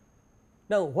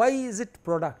 Now, why is it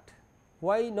product?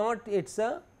 Why not it is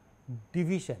a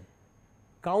division,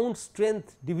 count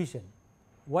strength division?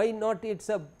 Why not it is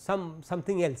a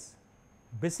something else?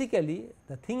 Basically,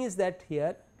 the thing is that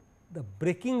here the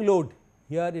breaking load,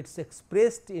 here it is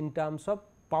expressed in terms of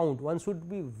pound, one should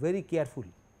be very careful.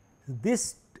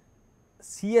 This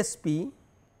CSP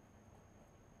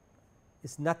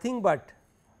is nothing but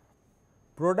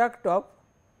product of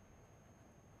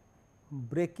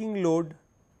breaking load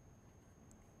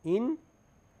in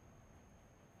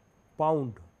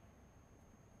pound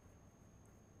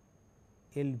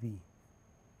LB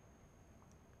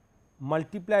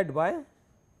multiplied by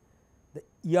the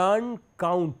yarn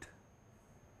count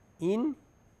in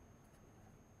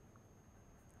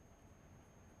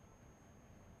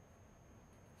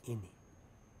any,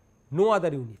 no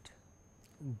other unit.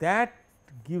 That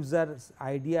gives us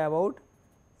idea about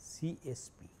CSP.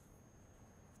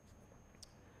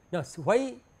 Now,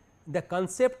 why the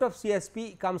concept of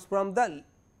CSP comes from the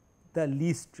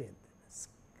Lee strength,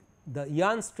 the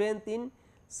yarn strength in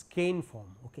skein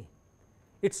form. Okay.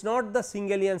 It is not the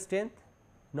single yarn strength,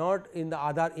 not in the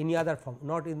other any other form,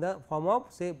 not in the form of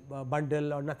say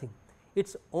bundle or nothing. It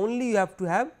is only you have to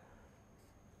have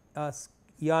a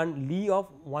yarn Lee of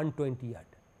 120 yard.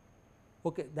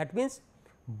 Okay. That means,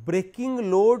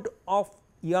 breaking load of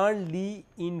yarn Lee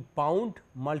in pound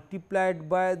multiplied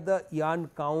by the yarn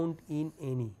count in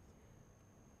any,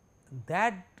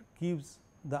 that gives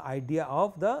the idea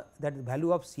of the that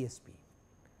value of CSP.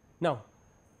 Now,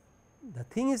 the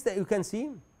thing is that you can see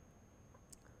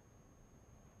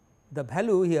the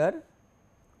value here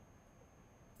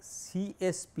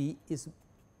CSP is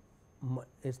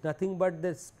nothing but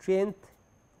the strength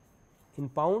in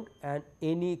pound and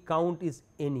any count is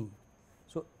any.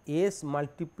 So, S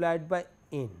multiplied by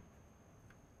N,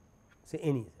 say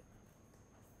any.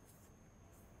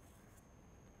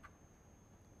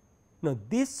 Now,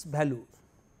 this value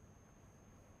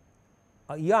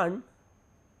a yarn,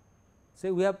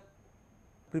 say we have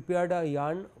prepared a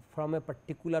yarn from a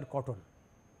particular cotton,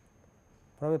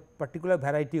 from a particular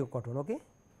variety of cotton. Okay.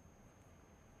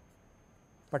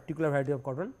 particular variety of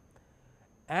cotton,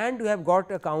 and we have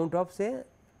got a count of say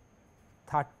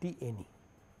 30 Ne,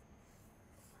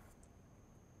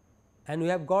 and we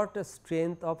have got a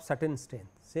strength of certain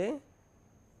strength, say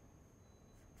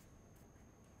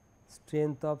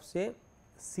strength of say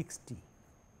 60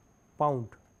 pound.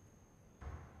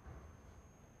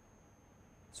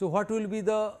 So, what will be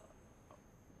the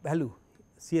value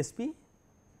CSP?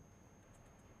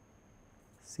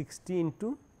 60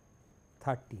 into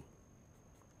 30,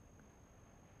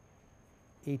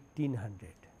 1800.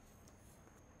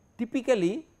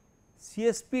 Typically,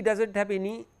 CSP does not have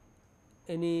any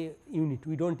unit,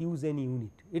 we do not use any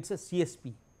unit, it is a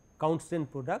CSP, count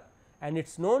strength product, and it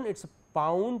is known, it is a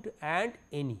pound and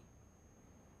Ne.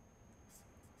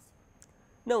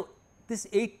 Now, this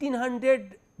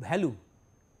 1800 value,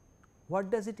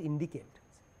 what does it indicate?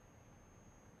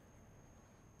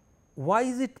 Why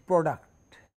is it product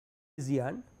is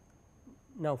yarn?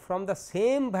 Now, from the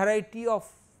same variety of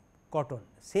cotton,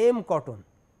 same cotton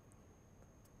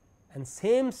and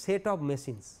same set of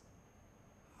machines,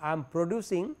 I am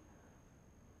producing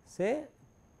say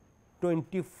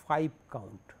 25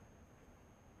 count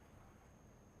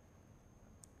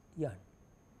yarn.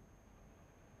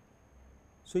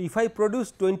 So, if I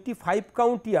produce 25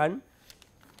 count yarn,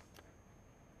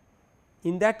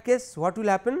 in that case what will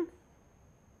happen?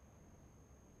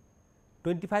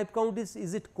 25 count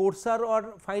is it coarser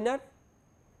or finer?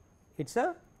 It is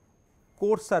a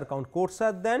coarser count,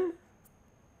 coarser than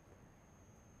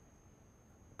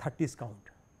 30s count.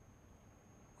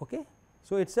 Okay.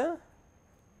 So, it is a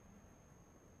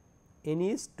N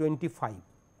is 25.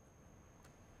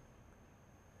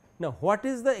 Now, what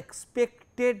is the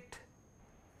expected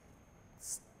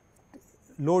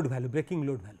load value, breaking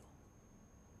load value?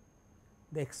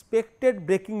 The expected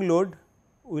breaking load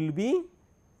will be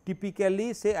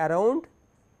typically say around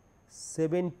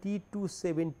 70 to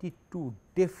 72,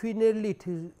 definitely it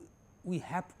is, we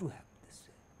have to have this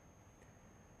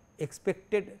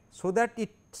expected, so that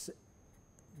it's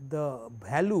the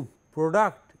value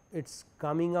product it is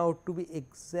coming out to be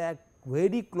exact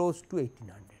very close to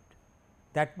 1800.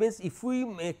 That means, if we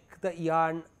make the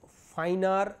yarn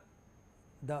finer,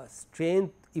 the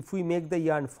strength, if we make the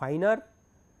yarn finer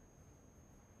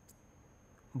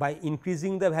by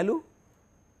increasing the value,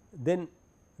 then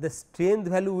the strength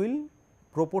value will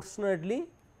proportionately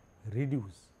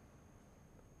reduce.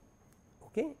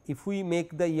 Okay. If we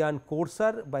make the yarn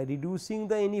coarser by reducing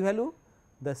the Ne value,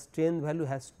 the strength value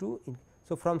has to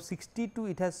so from 62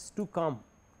 it has to come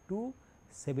to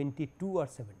 72 or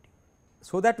 70.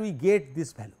 So, that we get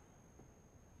this value.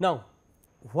 Now,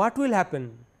 what will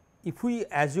happen if we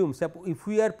assume, if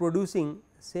we are producing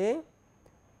say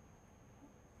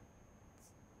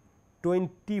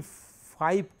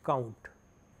 25 count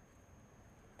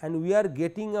and we are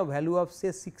getting a value of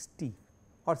say 60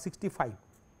 or 65.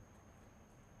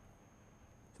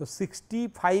 So,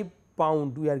 65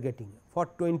 pound we are getting for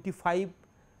 25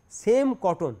 same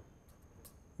cotton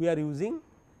we are using,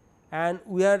 and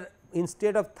we are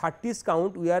instead of 30s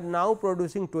count we are now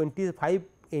producing 25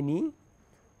 Ne,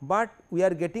 but we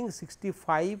are getting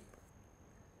 65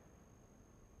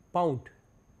 pound.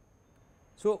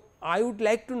 So, I would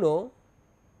like to know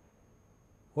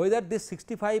whether this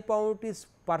 65 pound is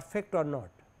perfect or not,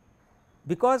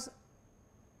 because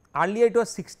earlier it was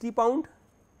 60 pound,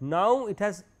 now it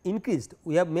has increased,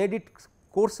 we have made it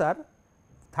coarser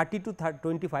 30 to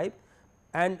 25,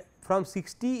 and from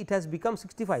 60 it has become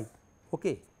 65.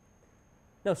 Okay.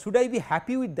 Now, should I be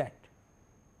happy with that?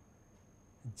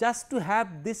 Just to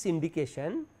have this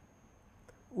indication,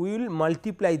 we will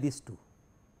multiply these two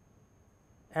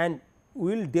and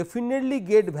we will definitely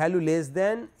get value less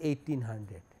than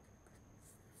 1800.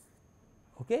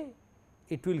 Okay.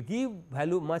 It will give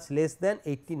value much less than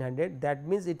 1800, that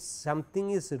means it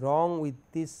something is wrong with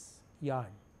this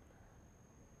yarn.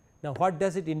 Now, what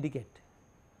does it indicate?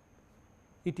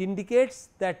 It indicates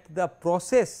that the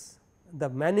process, the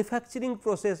manufacturing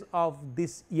process of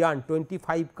this yarn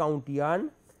 25 count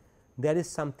yarn, there is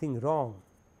something wrong,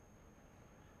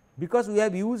 because we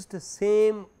have used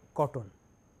same cotton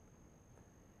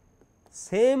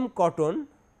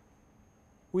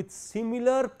with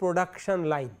similar production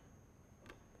line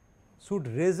should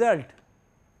result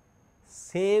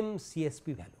same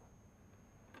CSP value.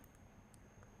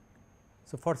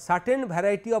 So, for certain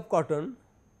variety of cotton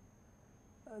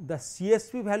the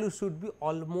CSP value should be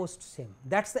almost same,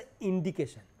 that is the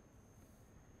indication.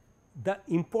 The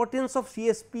importance of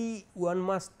CSP one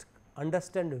must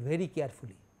understand very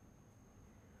carefully.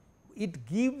 It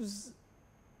gives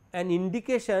an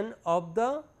indication of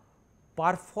the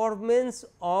performance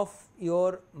of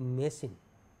your machine.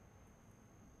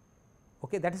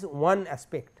 Okay, that is one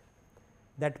aspect.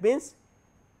 That means,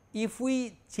 if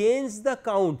we change the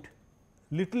count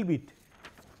little bit,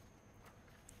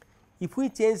 if we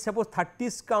change suppose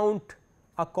 30s count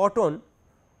a cotton,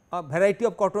 a variety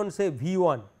of cotton say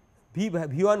V1,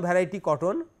 V1 variety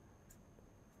cotton,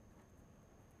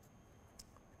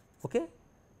 okay,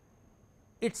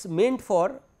 it is meant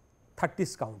for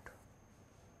 30s count,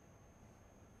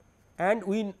 and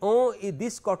we know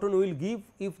this cotton will give,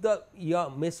 if the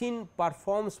machine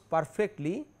performs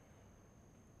perfectly,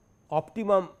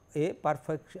 optimum a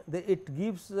perfection, it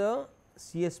gives a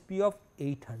CSP of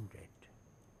 800.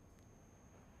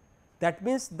 That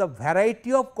means, the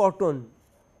variety of cotton,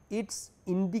 its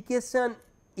indication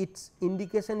is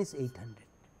 800,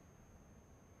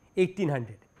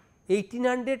 1800.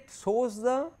 1800 shows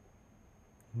the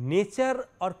nature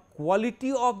or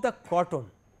quality of the cotton.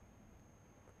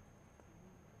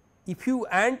 If you,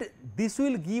 and this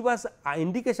will give us an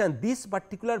indication, this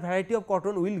particular variety of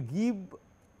cotton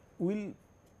will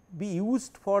be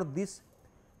used for this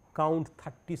count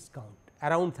 30s count,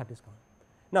 around 30s count.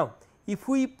 Now, if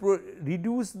we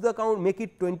reduce the count, make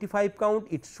it 25 count,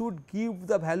 it should give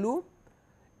the value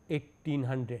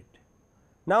 1800.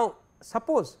 Now,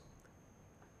 suppose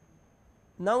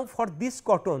now for this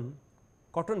cotton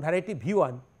variety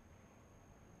V1,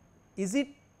 is it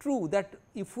true that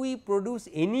if we produce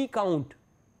any count,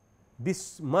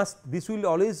 this will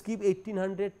always give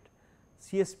 1800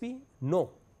 CSP? No.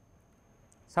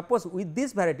 Suppose with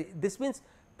this variety, this means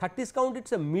 30s count, it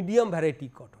is a medium variety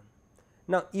cotton.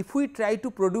 Now, if we try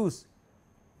to produce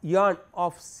yarn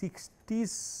of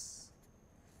 60s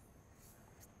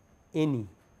any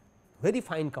very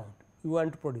fine count you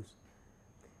want to produce,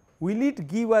 will it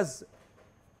give us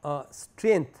a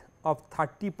strength of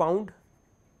 30 pound,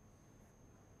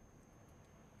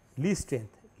 least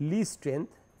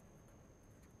strength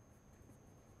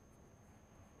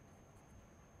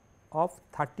of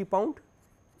 30 pound,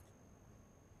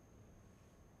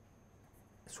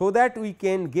 so that we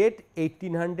can get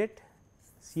 1800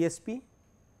 CSP?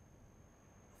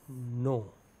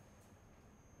 No,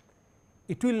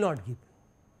 it will not give.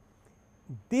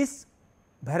 This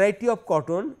variety of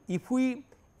cotton, if we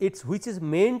which is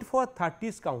meant for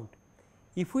 30s count,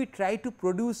 if we try to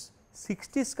produce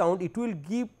 60s count, it will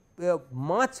give a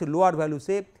much lower value,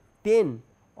 say 10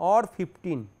 or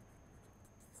 15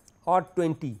 or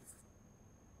 20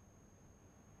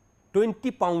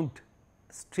 pound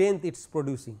strength it is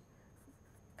producing,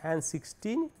 and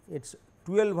 16 it is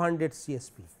 1200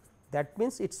 CSP. That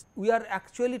means, it is we are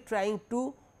actually trying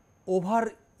to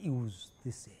overuse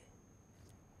this.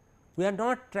 We are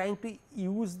not trying to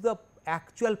use the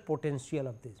actual potential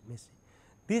of this machine.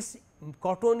 This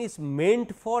cotton is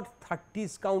meant for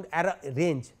 30s count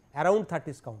range, around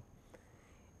 30s count.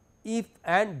 If,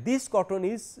 and this cotton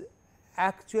is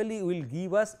actually will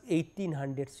give us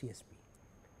 1800 CSP.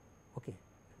 Okay.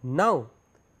 Now,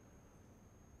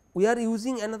 we are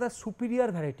using another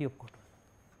superior variety of cotton,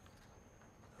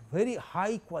 very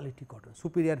high quality cotton,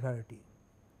 superior variety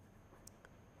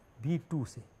V2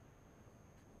 say,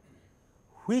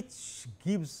 which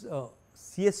gives a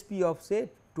CSP of say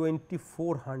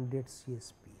 2400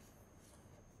 CSP,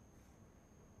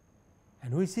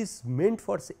 and which is meant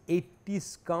for say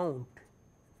 80s count,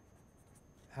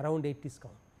 around 80s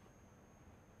count.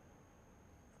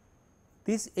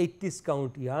 This 80s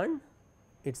count yarn,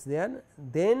 it is there,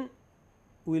 then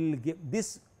we will give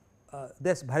this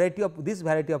variety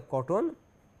of cotton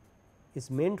is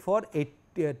meant for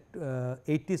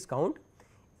 80s count.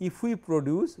 If we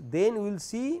produce, then we will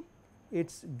see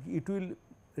it will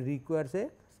require say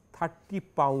 30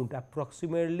 pound,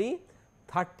 approximately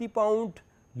 30 pound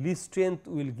least strength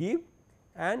will give,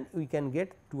 and we can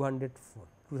get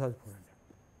 2400.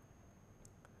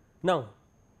 Now,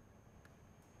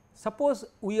 suppose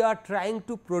we are trying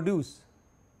to produce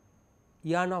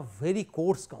yarn of very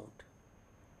coarse count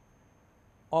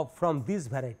from this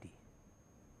variety.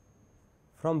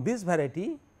 From this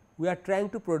variety, we are trying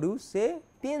to produce say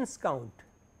 10s count,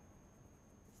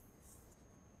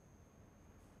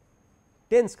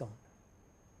 10s count.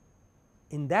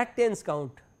 In that 10s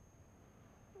count,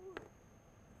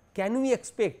 can we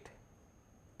expect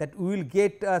that we will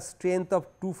get a strength of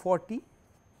 240?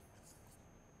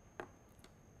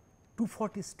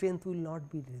 240 strength will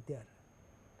not be there.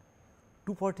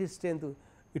 240 strength,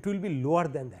 it will be lower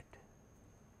than that.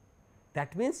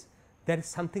 That means, there is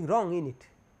something wrong in it.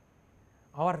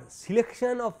 Our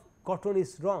selection of cotton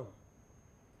is wrong.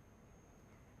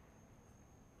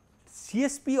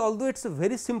 CSP, although it is a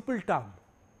very simple term,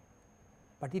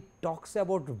 but it talks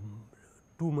about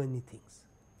too many things.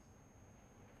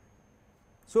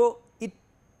 So, it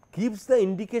gives the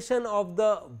indication of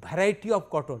the variety of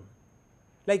cotton.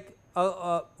 Like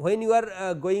when you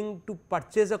are going to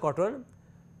purchase a cotton,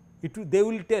 they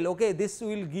will tell, okay, this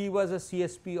will give us a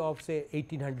CSP of say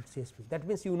 1800 CSP, that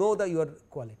means you know the your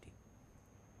quality,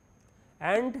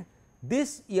 and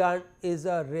this yarn is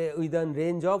with a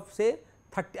range of say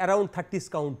around 30s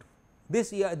count.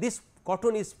 This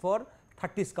cotton is for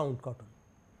 30s count cotton,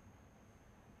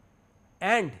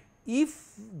 and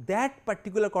if that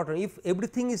particular cotton, if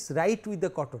everything is right with the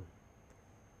cotton,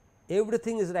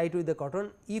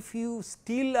 if you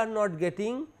still are not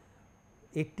getting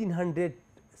 1800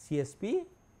 CSP,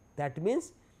 that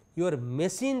means your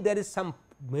machine, there is some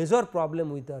major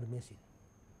problem with your machine.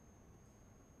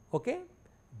 Okay?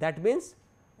 That means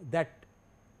that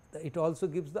it also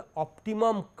gives the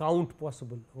optimum count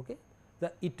possible. Okay?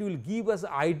 It will give us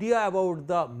idea about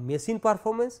the machine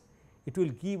performance, it will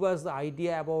give us the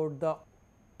idea about the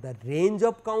range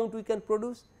of count we can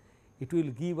produce, it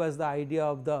will give us the idea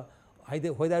of the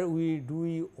either whether we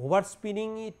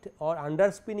overspinning it or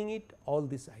underspinning it, all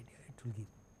this idea it will give.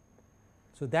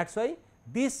 So, that is why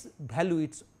this value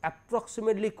it is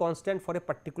approximately constant for a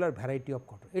particular variety of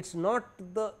cotton, it is not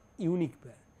the unique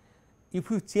pair.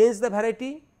 If you change the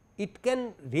variety, it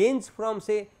can range from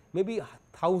say maybe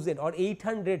 1000 or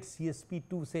 800 CSP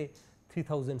to say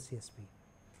 3000 CSP.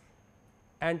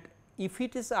 And if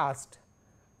it is asked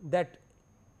that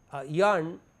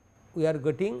yarn we are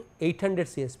getting 800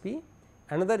 CSP,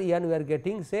 another yarn we are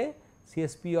getting say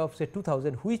CSP of say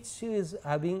 2000, which is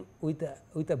having with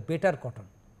a better cotton,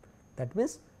 that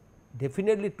means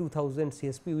definitely 2000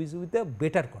 CSP is with a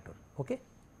better cotton. Okay.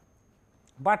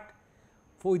 But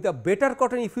for with a better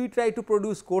cotton, if we try to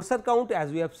produce coarser count,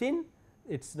 as we have seen,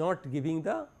 it is not giving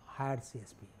the higher CSP.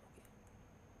 Okay.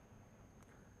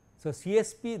 So,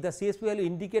 CSP, the CSP value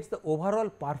indicates the overall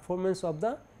performance of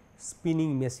the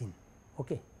spinning machine.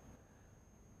 Okay.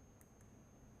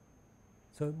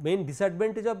 So, main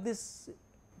disadvantage of this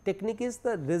technique is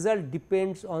the result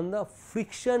depends on the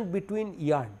friction between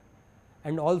yarn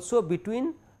and also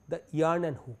between the yarn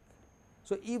and hook.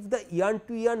 So, if the yarn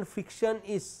to yarn friction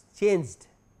is changed,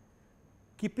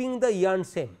 keeping the yarn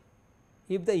same,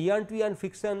 if the yarn to yarn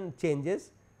friction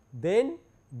changes, then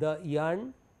the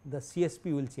yarn, the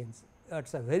CSP will change. That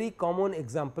is a very common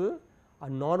example. A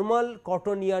normal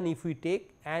cotton yarn if we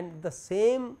take and the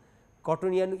same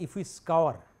cotton yarn if we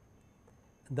scour,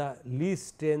 the least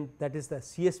strength, that is the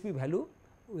CSP value,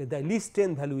 the least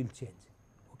strength value will change.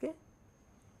 Okay.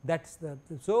 That is the,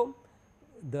 so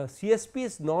the CSP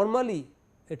is normally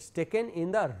it is taken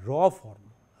in the raw form,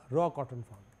 raw cotton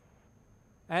form,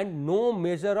 and no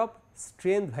measure of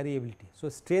strength variability. So,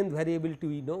 strength variability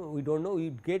we know, we do not know, we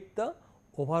get the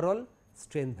overall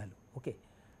strength value. Okay.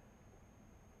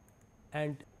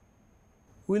 And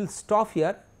we will stop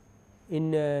here.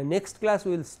 In next class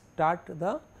we will start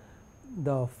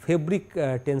the fabric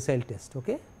tensile test,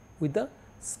 okay, with the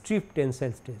strip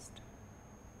tensile test.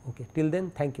 Okay. Till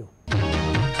then, thank you.